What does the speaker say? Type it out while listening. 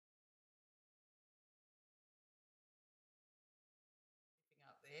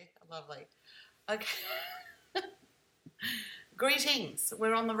Lovely. Okay. Greetings.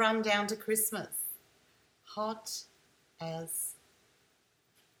 We're on the run down to Christmas. Hot as.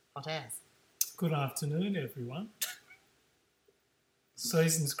 Good afternoon, everyone.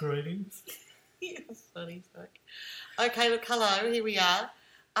 Season's greetings. Yes, funny fuck. Okay, look, hello, here we are.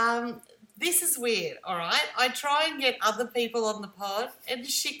 This is weird, all right? I try and get other people on the pod and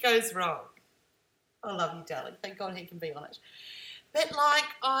shit goes wrong. I love you, darling. Thank God he can be on it. But, like,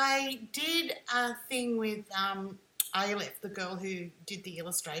 I did a thing with Aleph, the girl who did the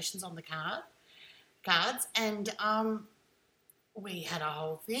illustrations on the cards, and we had a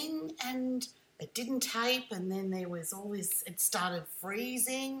whole thing and it didn't tape, and then there was all this, it started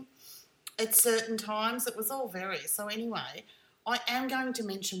freezing at certain times. It was all various. So anyway, I am going to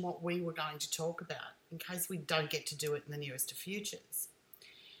mention what we were going to talk about in case we don't get to do it in the nearest of futures.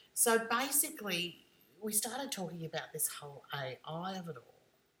 So basically, we started talking about this whole AI of it all.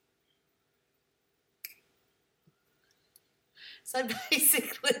 So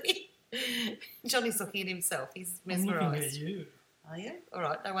basically, Johnny's looking at himself. He's mesmerised. I'm looking at you. Are you? All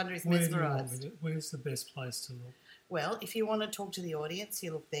right. No wonder he's Where mesmerised. Where's the best place to look? Well, if you want to talk to the audience,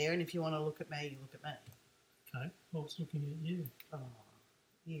 you look there, and if you want to look at me, you look at me. Okay. I was looking at you. Oh,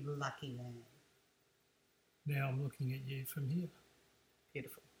 you lucky man. Now I'm looking at you from here.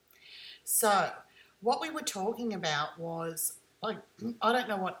 Beautiful. So, what we were talking about was, like, I don't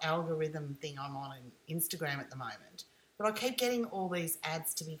know what algorithm thing I'm on in Instagram at the moment, but I keep getting all these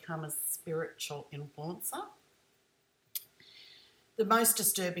ads to become a spiritual influencer. The most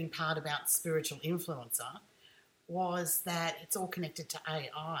disturbing part about spiritual influencer was that it's all connected to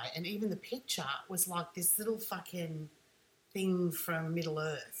AI, and even the picture was like this little fucking thing from Middle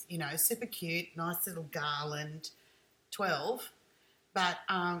Earth, you know, super cute, nice little garland, 12, but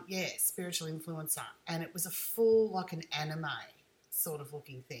spiritual influencer, and it was a full, like an anime sort of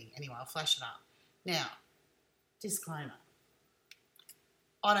looking thing. Anyway, I'll flash it up. Now, disclaimer.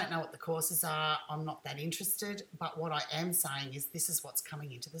 I don't know what the courses are. I'm not that interested. But what I am saying is this is what's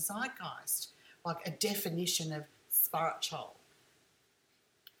coming into the zeitgeist, like a definition of spiritual.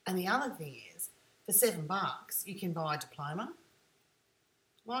 And the other thing is, for $7, you can buy a diploma,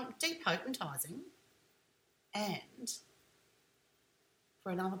 like Depotentising, and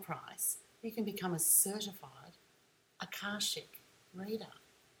for another price, you can become a certified Akashic reader.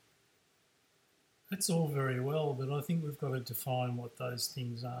 That's all very well, but I think we've got to define what those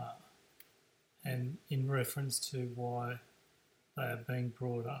things are, and in reference to why they are being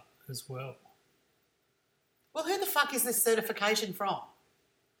brought up as well. Well, who the fuck is this certification from?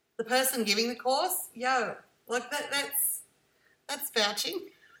 The person giving the course? Yo, like that's vouching.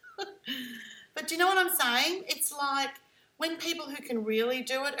 But do you know what I'm saying? It's like when people who can really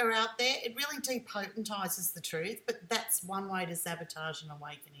do it are out there, it really depotentises the truth, but that's one way to sabotage an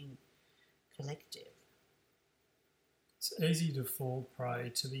awakening collective. It's easy to fall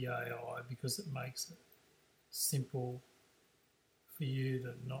prey to the AI because it makes it simple for you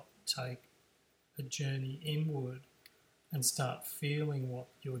to not take a journey inward and start feeling what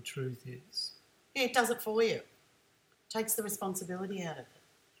your truth is. Yeah, it does it for you. Takes the responsibility out of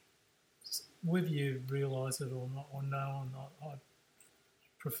it. Whether you realise it or not, or know or not, my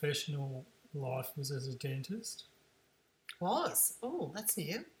professional life was as a dentist. Was? Oh, that's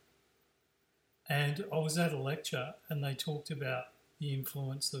new. And I was at a lecture and they talked about the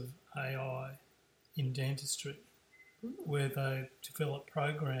influence of AI in dentistry, where they develop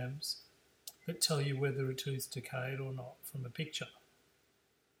programs that tell you whether a tooth's decayed or not from a picture.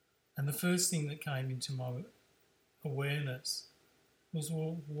 And the first thing that came into my awareness was,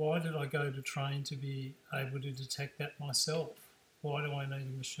 well, why did I go to train to be able to detect that myself? Why do I need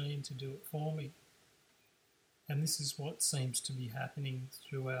a machine to do it for me? And this is what seems to be happening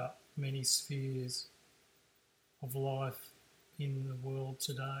throughout many spheres of life in the world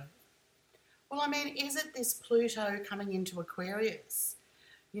today. Well, I mean, is it this Pluto coming into Aquarius?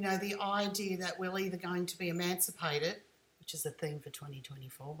 You know, the idea that we're either going to be emancipated, which is a theme for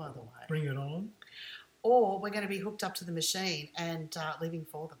 2024, by the way. Bring it on. Or we're going to be hooked up to the machine and living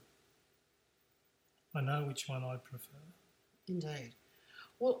for them. I know which one I prefer. Indeed.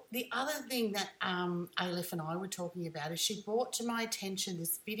 Well, the other thing that Aleph and I were talking about is she brought to my attention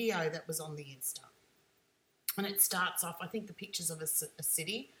this video that was on the Insta. And it starts off, I think the pictures of a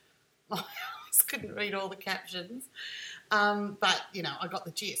city. I just couldn't read all the captions. But, you know, I got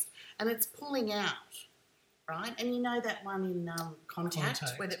the gist. And it's pulling out, right? And you know that one in Contact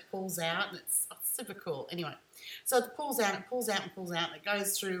where it pulls out and it's super cool. Anyway, so it pulls out and pulls out and pulls out and it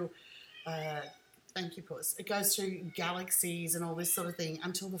goes through... thank you, Puss. It goes through galaxies and all this sort of thing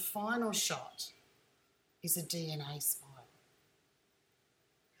until the final shot is a DNA spiral.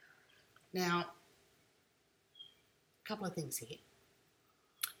 Now, a couple of things here.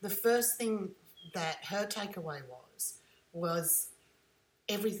 The first thing that her takeaway was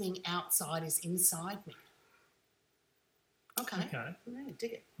everything outside is inside me. Okay. Yeah,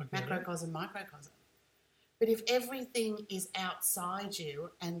 dig it. Macrocosm, microcosm. But if everything is outside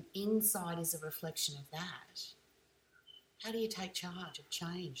you and inside is a reflection of that, how do you take charge of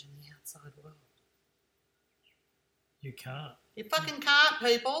change in the outside world? You can't. You fucking can't,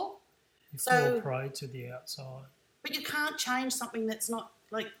 people. You fall prey to the outside. But you can't change something that's not,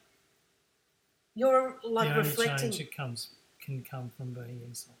 like, you're, like, the only reflecting. Change that can come from being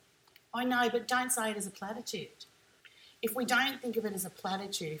inside. I know, but don't say it as a platitude. If we don't think of it as a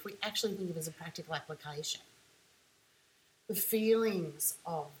platitude, if we actually think of it as a practical application, the feelings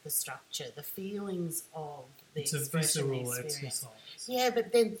of the structure, the feelings of the expression, the experience. It's a visceral exercise. Yeah,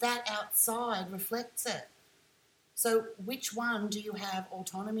 but then that outside reflects it. So which one do you have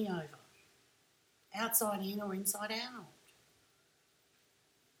autonomy over? Outside in or inside out?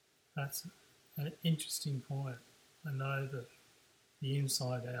 That's an interesting point. I know that the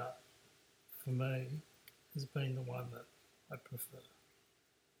inside out, for me, has been the one that I prefer.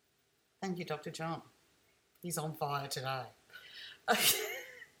 Thank you, Dr. John. He's on fire today.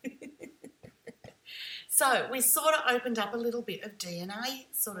 So we sort of opened up a little bit of DNA,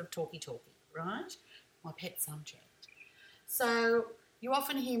 sort of talky, right? My pet subject. So you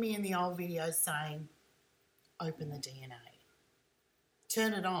often hear me in the old videos saying, open the DNA.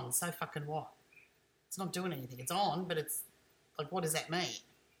 Turn it on, so fucking what? It's not doing anything. It's on, but it's like, what does that mean?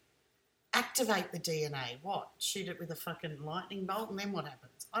 Activate the DNA. What? Shoot it with a fucking lightning bolt and then what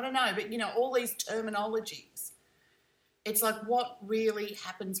happens? I don't know, but, you know, all these terminologies. It's like, what really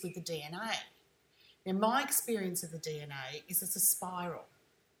happens with the DNA? Now, my experience of the DNA is it's a spiral.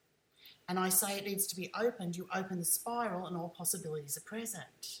 And I say it needs to be opened. You open the spiral and all possibilities are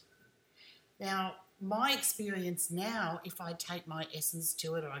present. Now, my experience now, if I take my essence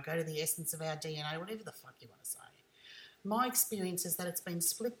to it or I go to the essence of our DNA, whatever the fuck you want to say, my experience is that it's been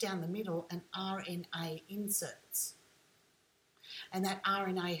split down the middle and RNA inserts. And that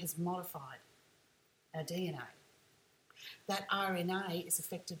RNA has modified our DNA. That RNA is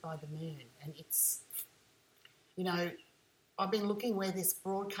affected by the moon and it's, you know, I've been looking where this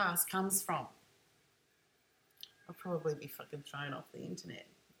broadcast comes from. I'll probably be fucking thrown off the internet.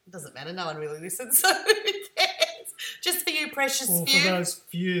 It doesn't matter, no one really listens, so who cares? Just for you precious few. For those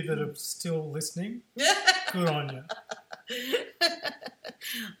few that are still listening, good on you.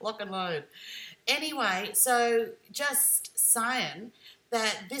 Lock and load. Anyway, so just saying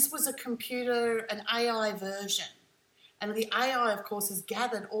that this was a computer, an AI version. And the AI, of course, has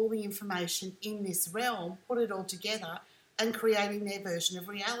gathered all the information in this realm, put it all together, and creating their version of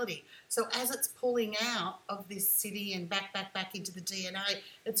reality. So as it's pulling out of this city and back into the DNA,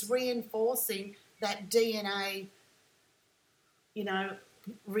 it's reinforcing that DNA, you know,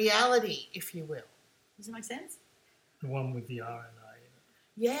 reality, if you will. Does that make sense? The one with the RNA in it.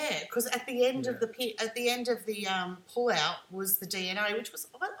 Yeah, because at the end of the pull out was the DNA, which was,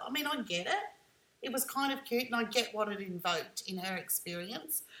 I mean, I get it. It was kind of cute, and I get what it invoked in her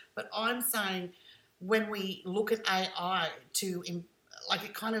experience. But I'm saying, when we look at AI like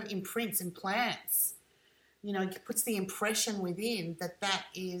it kind of implants, you know, it puts the impression within that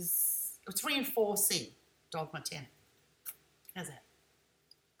is, it's reinforcing dogma 10. How's that?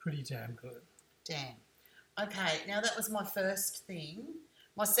 Pretty damn good. Damn. Okay, now that was my first thing.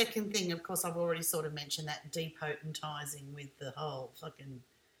 My second thing, of course, I've already sort of mentioned that depotentising with the whole fucking,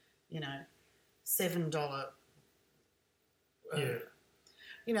 you know, $7. Yeah.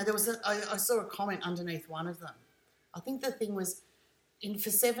 You know, I saw a comment underneath one of them. I think the thing was, for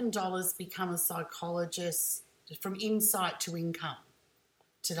 $7, become a psychologist from insight to income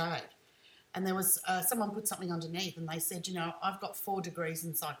today. And there was someone put something underneath, and they said, you know, I've got 4 degrees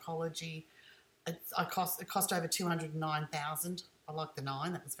in psychology. It cost over $209,000. I like the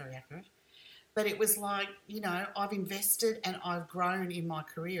 9. That was very accurate. But it was like, you know, I've invested and I've grown in my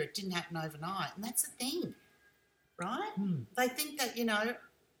career. It didn't happen overnight, and that's the thing, right? They think that, you know.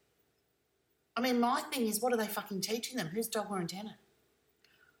 I mean, my thing is, what are they fucking teaching them? Who's dogma and tenet?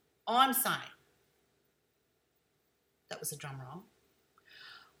 I'm saying, that was a drum roll.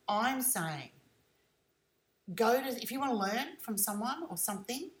 I'm saying, if you want to learn from someone or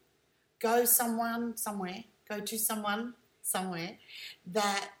something, go to someone somewhere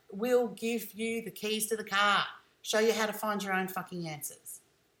that will give you the keys to the car, show you how to find your own fucking answers.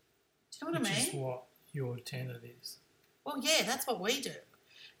 Do you know what I mean? Which is what your tenet is. Well, yeah, that's what we do.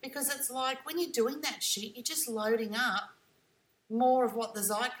 Because it's like, when you're doing that shit, you're just loading up more of what the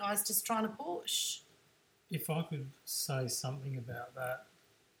zeitgeist is trying to push. If I could say something about that,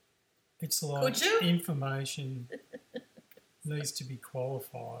 It's like Could you? information needs to be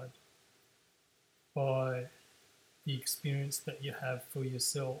qualified by the experience that you have for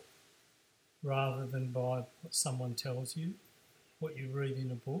yourself rather than by what someone tells you, what you read in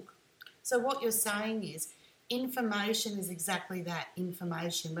a book. So what you're saying is information is exactly that,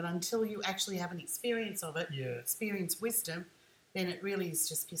 information, but until you actually have an experience of it, experience wisdom, then it really is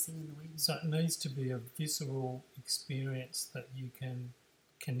just pissing in the wind. So it needs to be a visceral experience that you can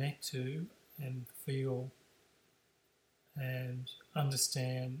connect to and feel and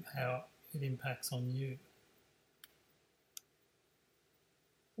understand how it impacts on you.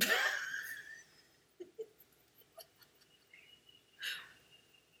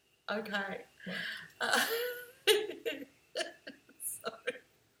 Okay. Sorry.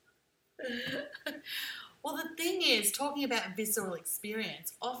 Well, the thing is, talking about visceral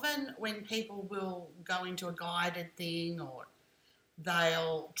experience, often when people will go into a guided thing or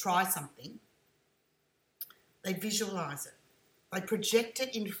they'll try something, they visualise it. They project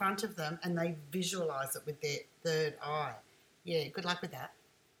it in front of them and they visualise it with their third eye. Yeah, good luck with that.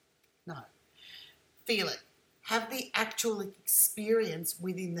 No. Feel it. Have the actual experience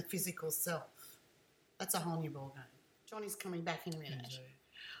within the physical self. That's a whole new ballgame. Johnny's coming back in a minute. Indeed.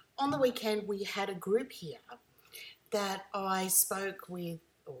 On the weekend, we had a group here that I spoke with,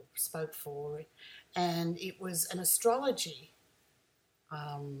 or spoke for, and it was an astrology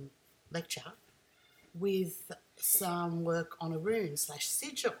lecture with some work on a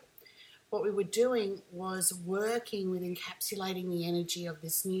rune/sigil. What we were doing was working with encapsulating the energy of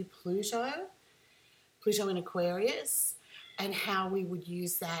this new Pluto in Aquarius, and how we would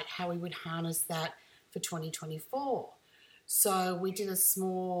use that, how we would harness that for 2024. So we did a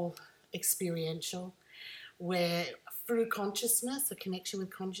small experiential where through consciousness, a connection with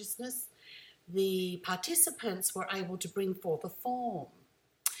consciousness, the participants were able to bring forth a form.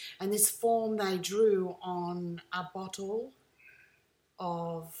 And this form they drew on a bottle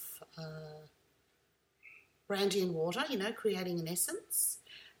of brandy and water, creating an essence.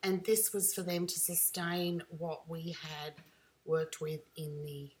 And this was for them to sustain what we had worked with in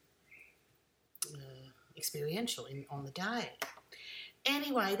the experiential on the day.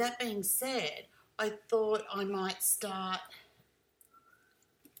 Anyway, that being said, I thought I might start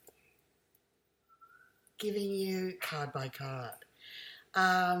giving you card by card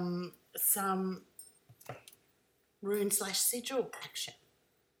some rune/sigil action,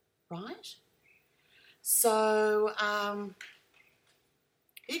 right? So, are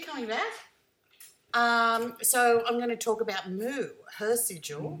you coming back? So I'm going to talk about Mu, her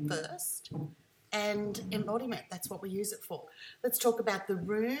sigil first, and embodiment. That's what we use it for. Let's talk about the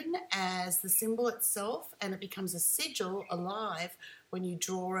rune as the symbol itself, and it becomes a sigil alive when you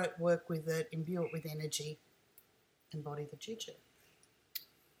draw it, work with it, imbue it with energy, embody the juju.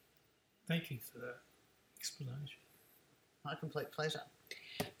 Thank you for that explanation. My complete pleasure.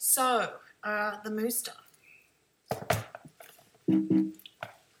 So, the Mu stuff.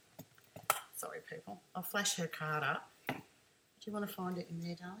 Sorry, people. I'll flash her card up. Do you want to find it in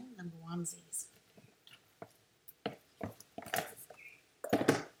there, darling? Number onesies.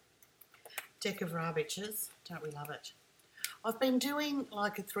 Deck of raw bitches. Don't we love it? I've been doing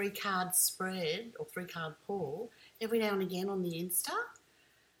like a 3-card spread or 3-card pull every now and again on the Insta.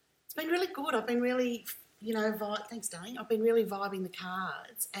 It's been really good. I've been really, thanks, darling. I've been really vibing the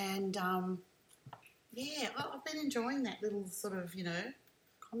cards and, I've been enjoying that little sort of,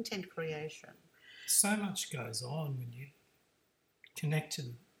 content creation. So much goes on when you connect to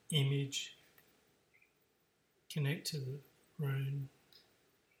the image, connect to the rune.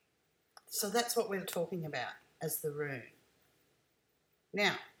 So that's what we're talking about as the rune.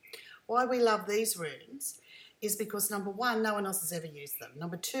 Now, why we love these runes is because, number one, no one else has ever used them.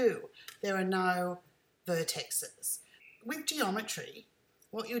 Number two, there are no vertexes. With geometry,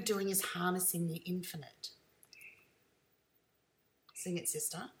 what you're doing is harnessing the infinite. Sing it,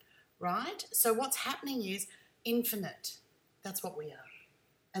 sister. Right? So what's happening is infinite. That's what we are.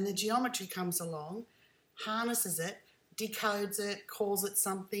 And the geometry comes along, harnesses it, decodes it, calls it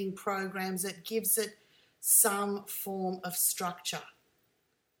something, programs it, gives it some form of structure.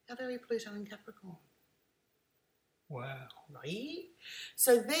 How very Pluto in Capricorn. Wow. Right?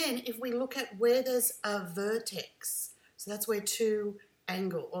 So then if we look at where there's a vertex, so that's where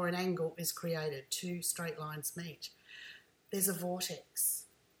an angle is created, 2 straight lines meet. There's a vortex.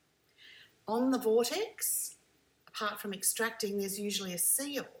 On the vortex, apart from extracting, there's usually a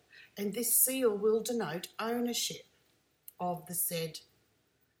seal, and this seal will denote ownership of the said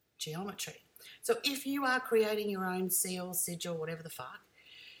geometry. So if you are creating your own seal, sigil, whatever the fuck,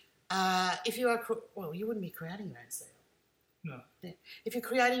 you wouldn't be creating your own seal. No. Yeah. If you're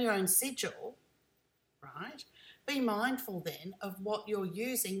creating your own sigil, right, be mindful then of what you're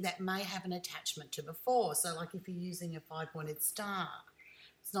using that may have an attachment to before. So like if you're using a 5-pointed star,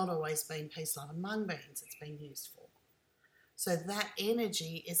 it's not always been peace, love and mung beans it's been used for. So that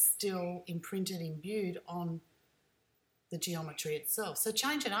energy is still imprinted, imbued on the geometry itself. So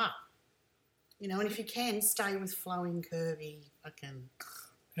change it up. You know, and if you can, stay with flowing, curvy, fucking...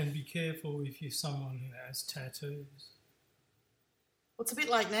 And be careful if you're someone who has tattoos. Well, it's a bit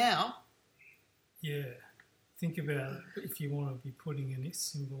like now. Yeah. Think about it. If you want to be putting a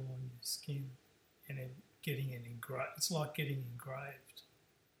symbol on your skin and then getting it engraved. It's like getting engraved.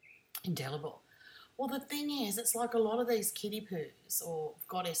 Indelible. Well, the thing is, it's like a lot of these kiddie poos or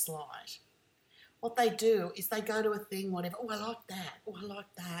goddess light. What they do is they go to a thing, whatever, oh, I like that, oh, I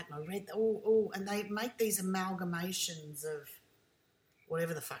like that, and I read that, oh, and they make these amalgamations of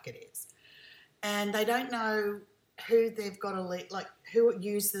whatever the fuck it is. And they don't know who they've got to, like, who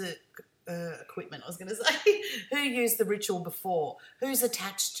used the equipment, I was going to say, who used the ritual before, who's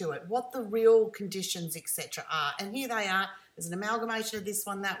attached to it, what the real conditions, etc. are. And here they are, there's an amalgamation of this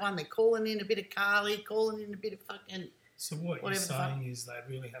one, that one, they're calling in a bit of Kali, calling in a bit of fucking... So what you're saying is they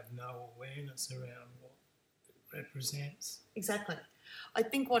really have no awareness around what it represents. Exactly. I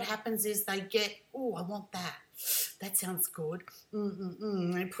think what happens is they get, oh, I want that. That sounds good.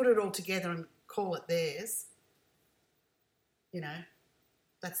 They put it all together and call it theirs. You know,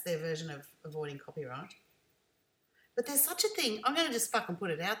 that's their version of avoiding copyright. But there's such a thing, I'm going to just fucking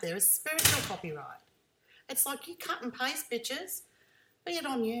put it out there, as spiritual copyright. It's like you cut and paste, bitches. Be it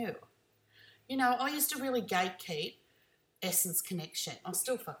on you. You know, I used to really gatekeep essence connection. I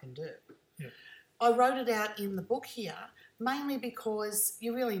still fucking do. Yeah. I wrote it out in the book here mainly because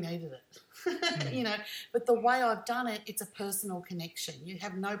you really needed it, you know. But the way I've done it, it's a personal connection. You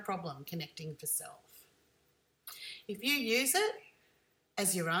have no problem connecting for self. If you use it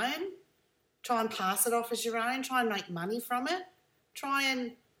as your own, try and pass it off as your own, try and make money from it, try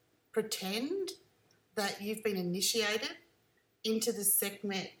and pretend that you've been initiated into the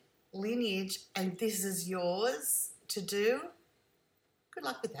Sekhmet lineage and this is yours to do, good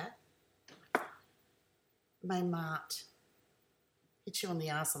luck with that. May Mart hit you on the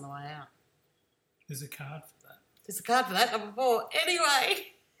arse on the way out. There's a card for that. There's a card for that, number 4.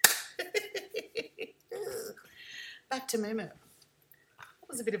 Anyway, back to Moo. That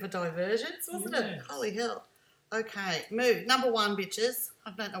was a bit of a divergence, wasn't it? Holy hell. Okay, Moo. Number 1, bitches.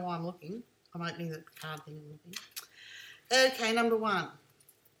 I don't know why I'm looking. I'm opening the card thing and looking. Okay, number 1.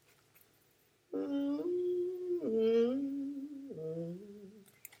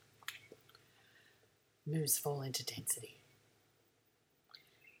 Moves fall into density.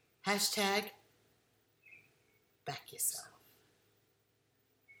 Hashtag back yourself.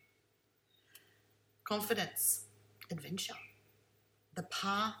 Confidence, adventure, the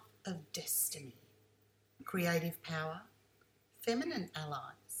path of destiny, creative power, feminine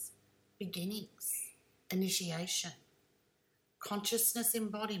allies, beginnings, initiation, consciousness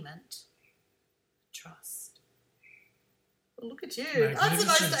embodiment, trust. Well, look at you. That's the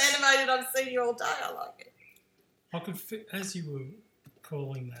most animated I've seen you all day. I like it. I could, as you were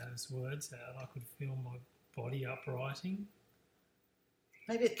calling those words out, I could feel my body uprighting.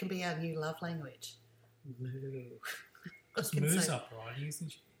 Maybe it can be our new love language. Moo. Because Moo's uprighting,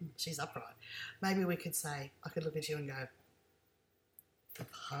 isn't she? She's upright. Maybe we could say, I could look at you and go, the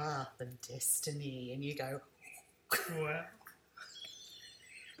path of destiny, and you go, wow.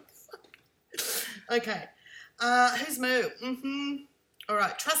 Okay. Who's Moo? All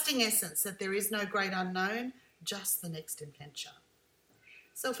right. Trusting essence that there is no great unknown, just the next adventure.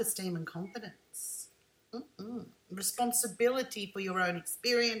 Self-esteem and confidence. Responsibility for your own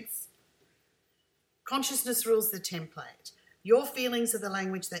experience. Consciousness rules the template. Your feelings are the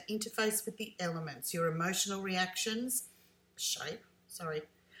language that interface with the elements. Your emotional reactions shape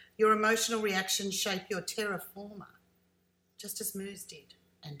your terra forma, just as Moo's did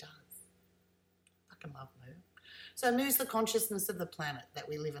and does. Fucking love Moo. So Moo's the consciousness of the planet that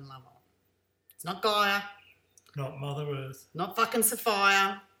we live and love on. It's not Gaia. Not Mother Earth. Not fucking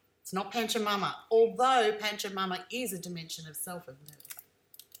Sophia. It's not Pachamama. Although Pachamama is a dimension of self of Moo.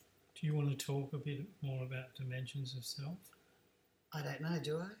 Do you want to talk a bit more about dimensions of self? I don't know,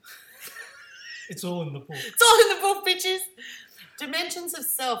 do I? It's all in the book. It's all in the book, bitches. Dimensions of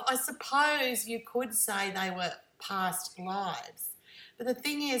self. I suppose you could say they were past lives. But the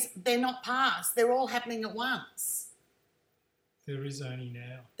thing is, they're not past. They're all happening at once. There is only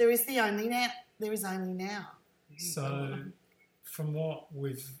now. There is only now. So, from what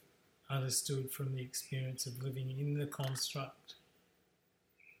we've understood from the experience of living in the construct,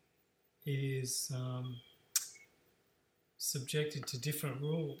 it is subjected to different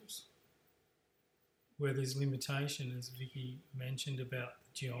rules where there's limitation, as Vicky mentioned, about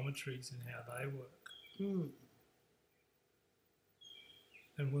the geometries and how they work. Mm.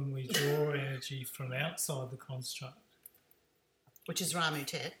 And when we draw energy from outside the construct, Which is Ramu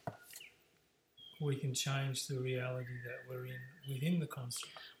Tet. we can change the reality that we're in within the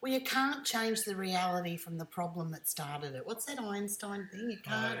construct. Well, you can't change the reality from the problem that started it. What's that Einstein thing? You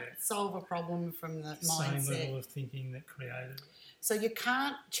can't solve a problem from the mindset. Same level of thinking that created it. So you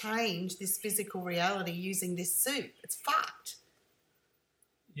can't change this physical reality using this suit. It's fucked.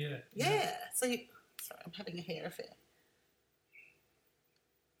 Yeah. Yeah. So you... Sorry, I'm having a hair affair.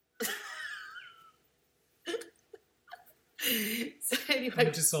 So anyway...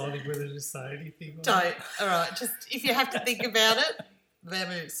 I'm deciding whether to say anything. Don't. All right. Just if you have to think about it,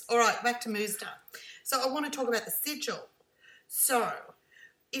 vamoose. All right, back to Muzda. So I want to talk about the sigil. So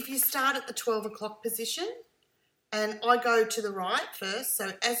if you start at the 12 o'clock position, and I go to the right first,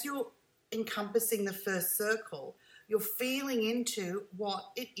 so as you're encompassing the first circle, you're feeling into what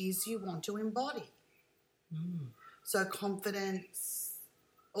it is you want to embody. Mm. So confidence,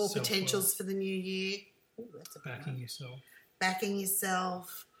 all Self-worth. potentials for the new year. Ooh, that's a big Backing one. yourself. Backing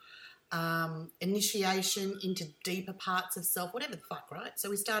yourself, initiation into deeper parts of self, whatever the fuck, right? So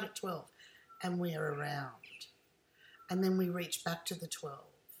we start at 12 and we're around. And then we reach back to the 12.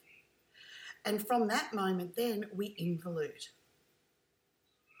 And from that moment then, we involute.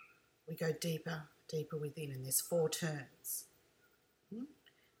 We go deeper, deeper within, and there's 4 turns.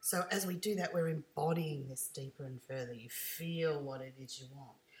 So as we do that, we're embodying this deeper and further. You feel what it is you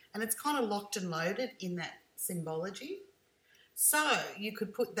want. And it's kind of locked and loaded in that symbology. So you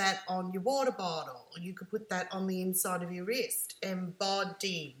could put that on your water bottle, or you could put that on the inside of your wrist.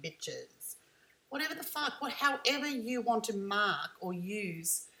 Embody, bitches. Whatever the fuck, however you want to mark or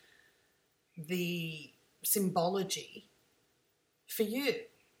use the symbology for you,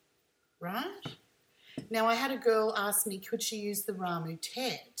 right? Now, I had a girl ask me, could she use the Ramu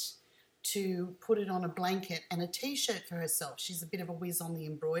Tet to put it on a blanket and a T-shirt for herself? She's a bit of a whiz on the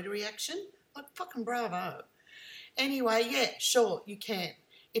embroidery action. Like, fucking bravo. Anyway, yeah, sure, you can.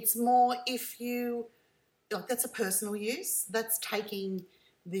 It's more if you, like, that's a personal use. That's taking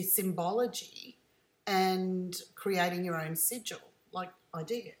the symbology and creating your own sigil. Like, I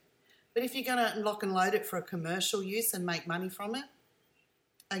dig it. But if you're going to lock and load it for a commercial use and make money from it,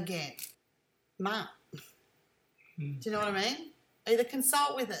 again, ma. Do you know what I mean? Either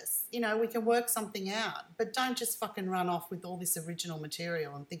consult with us. You know, we can work something out. But don't just fucking run off with all this original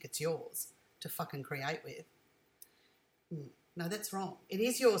material and think it's yours to fucking create with. No, that's wrong. It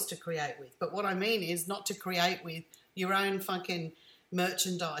is yours to create with. But what I mean is not to create with your own fucking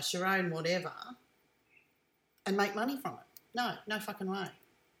merchandise, your own whatever, and make money from it. No fucking way.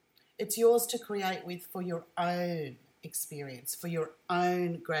 It's yours to create with for your own experience, for your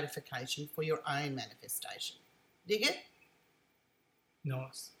own gratification, for your own manifestation. Dig it?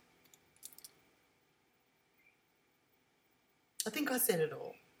 Nice. I think I said it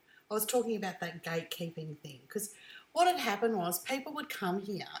all. I was talking about that gatekeeping thing because what had happened was people would come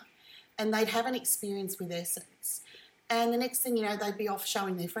here and they'd have an experience with Essence and the next thing you know, they'd be off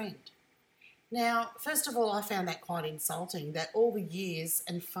showing their friend. Now, first of all, I found that quite insulting that all the years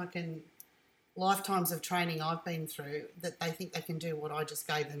and fucking lifetimes of training I've been through that they think they can do what I just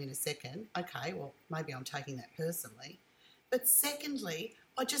gave them in a second. Okay, well, maybe I'm taking that personally. But secondly,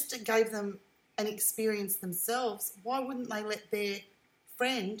 I just gave them an experience themselves. Why wouldn't they let their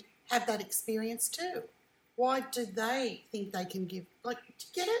friend have that experience too? Why do they think they can give... Like, do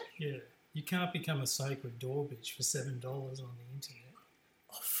you get it? Yeah. You can't become a sacred door bitch for $7 on the internet.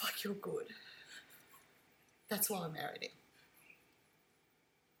 Oh, fuck, you're good. That's why I married him.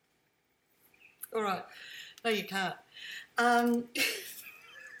 All right. No, you can't.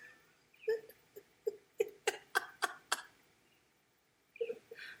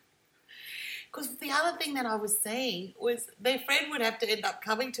 Because the other thing that I was seeing was their friend would have to end up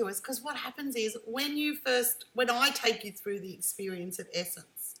coming to us because what happens is when I take you through the experience of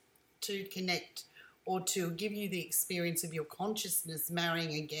Essence to connect or to give you the experience of your consciousness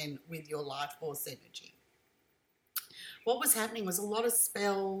marrying again with your life force energy, what was happening was a lot of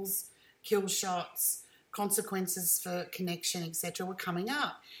spells, kill shots, consequences for connection, etc. were coming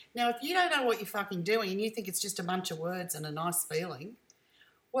up. Now, if you don't know what you're fucking doing and you think it's just a bunch of words and a nice feeling,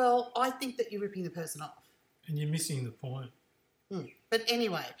 well, I think that you're ripping the person off. And you're missing the point. But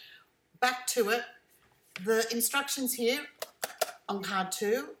anyway, back to it. The instructions here on card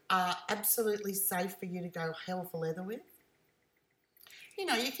 2 are absolutely safe for you to go hell for leather with. You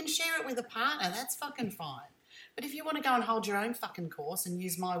know, you can share it with a partner. That's fucking fine. But if you want to go and hold your own fucking course and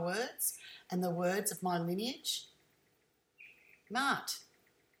use my words and the words of my lineage, Mart.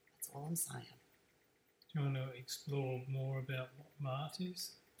 That's all I'm saying. Do you want to explore more about what Mart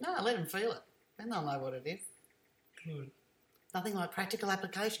is? No, let them feel it. Then they'll know what it is. Good. Nothing like practical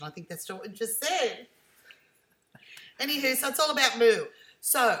application. I think that's what we just said. Anywho, so it's all about moo.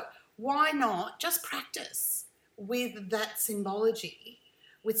 So why not just practice with that symbology,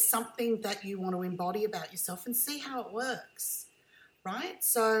 with something that you want to embody about yourself and see how it works, right?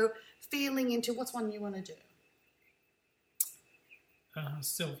 So feeling into what's one you want to do?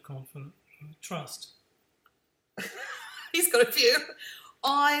 Self-confident. Trust. He's got a few.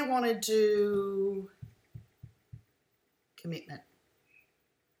 I want to do commitment.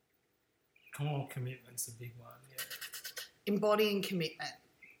 Oh, commitment's a big one, yeah. Embodying commitment.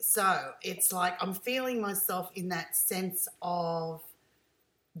 So it's like I'm feeling myself in that sense of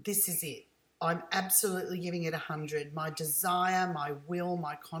this is it. I'm absolutely giving it 100. My desire, my will,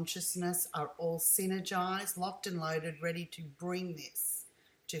 my consciousness are all synergized, locked and loaded, ready to bring this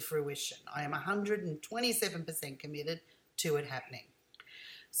to fruition. I am 127% committed to it happening.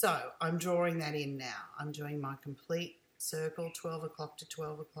 So I'm drawing that in now. I'm doing my complete circle, 12 o'clock to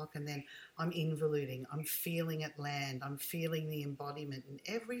 12 o'clock, and then I'm involuting. I'm feeling it land. I'm feeling the embodiment in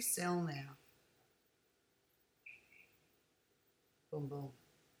every cell now. Boom, boom.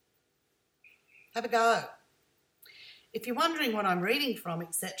 Have a go. If you're wondering what I'm reading from,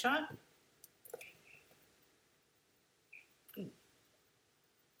 etc.,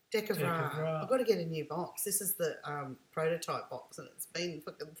 Deck of Ra. I've got to get a new box. This is the prototype box, and it's been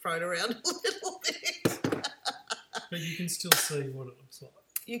fucking thrown around a little bit. But you can still see what it looks like.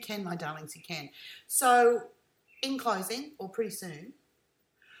 You can, my darlings, you can. So, in closing, or pretty soon,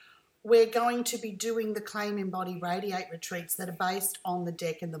 we're going to be doing the Claim, Embody, Radiate retreats that are based on the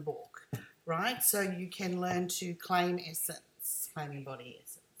deck and the book, right? So you can learn to claim essence, claim, embody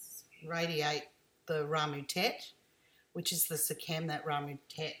essence, radiate the Ramu Tet, which is the Sekhem that Ramu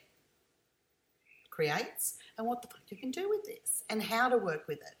Tet creates, and what the fuck you can do with this, and how to work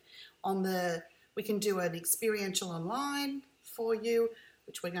with it. We can do an experiential online for you,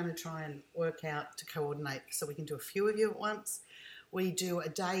 which we're going to try and work out to coordinate so we can do a few of you at once. We do a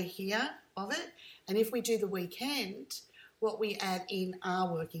day here of it, and if we do the weekend, what we add in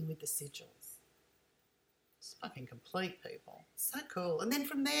are working with the sigils. It's fucking complete, people. So cool. And then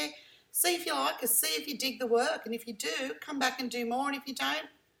from there, see if you like us, see if you dig the work, and if you do, come back and do more, and if you don't,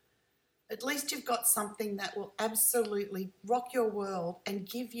 at least you've got something that will absolutely rock your world and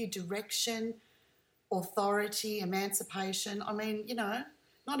give you direction, authority, emancipation. I mean, you know,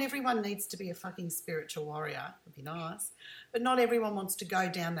 not everyone needs to be a fucking spiritual warrior. Would be nice. But not everyone wants to go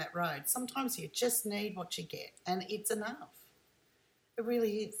down that road. Sometimes you just need what you get, and it's enough. It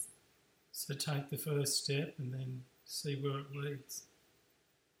really is. So take the first step and then see where it leads.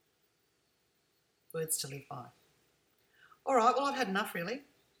 Words to live by. All right, well, I've had enough, really.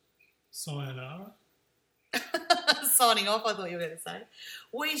 Sayonara. Signing off, I thought you were going to say.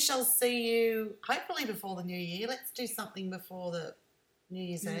 We shall see you hopefully before the new year. Let's do something before the New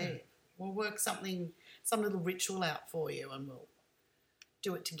Year's Eve. We'll work some little ritual out for you, and we'll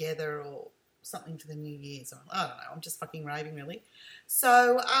do it together or something for the New Year's. I don't know. I'm just fucking raving, really.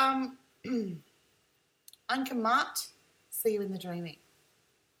 So, Uncle Mart, see you in the dreaming.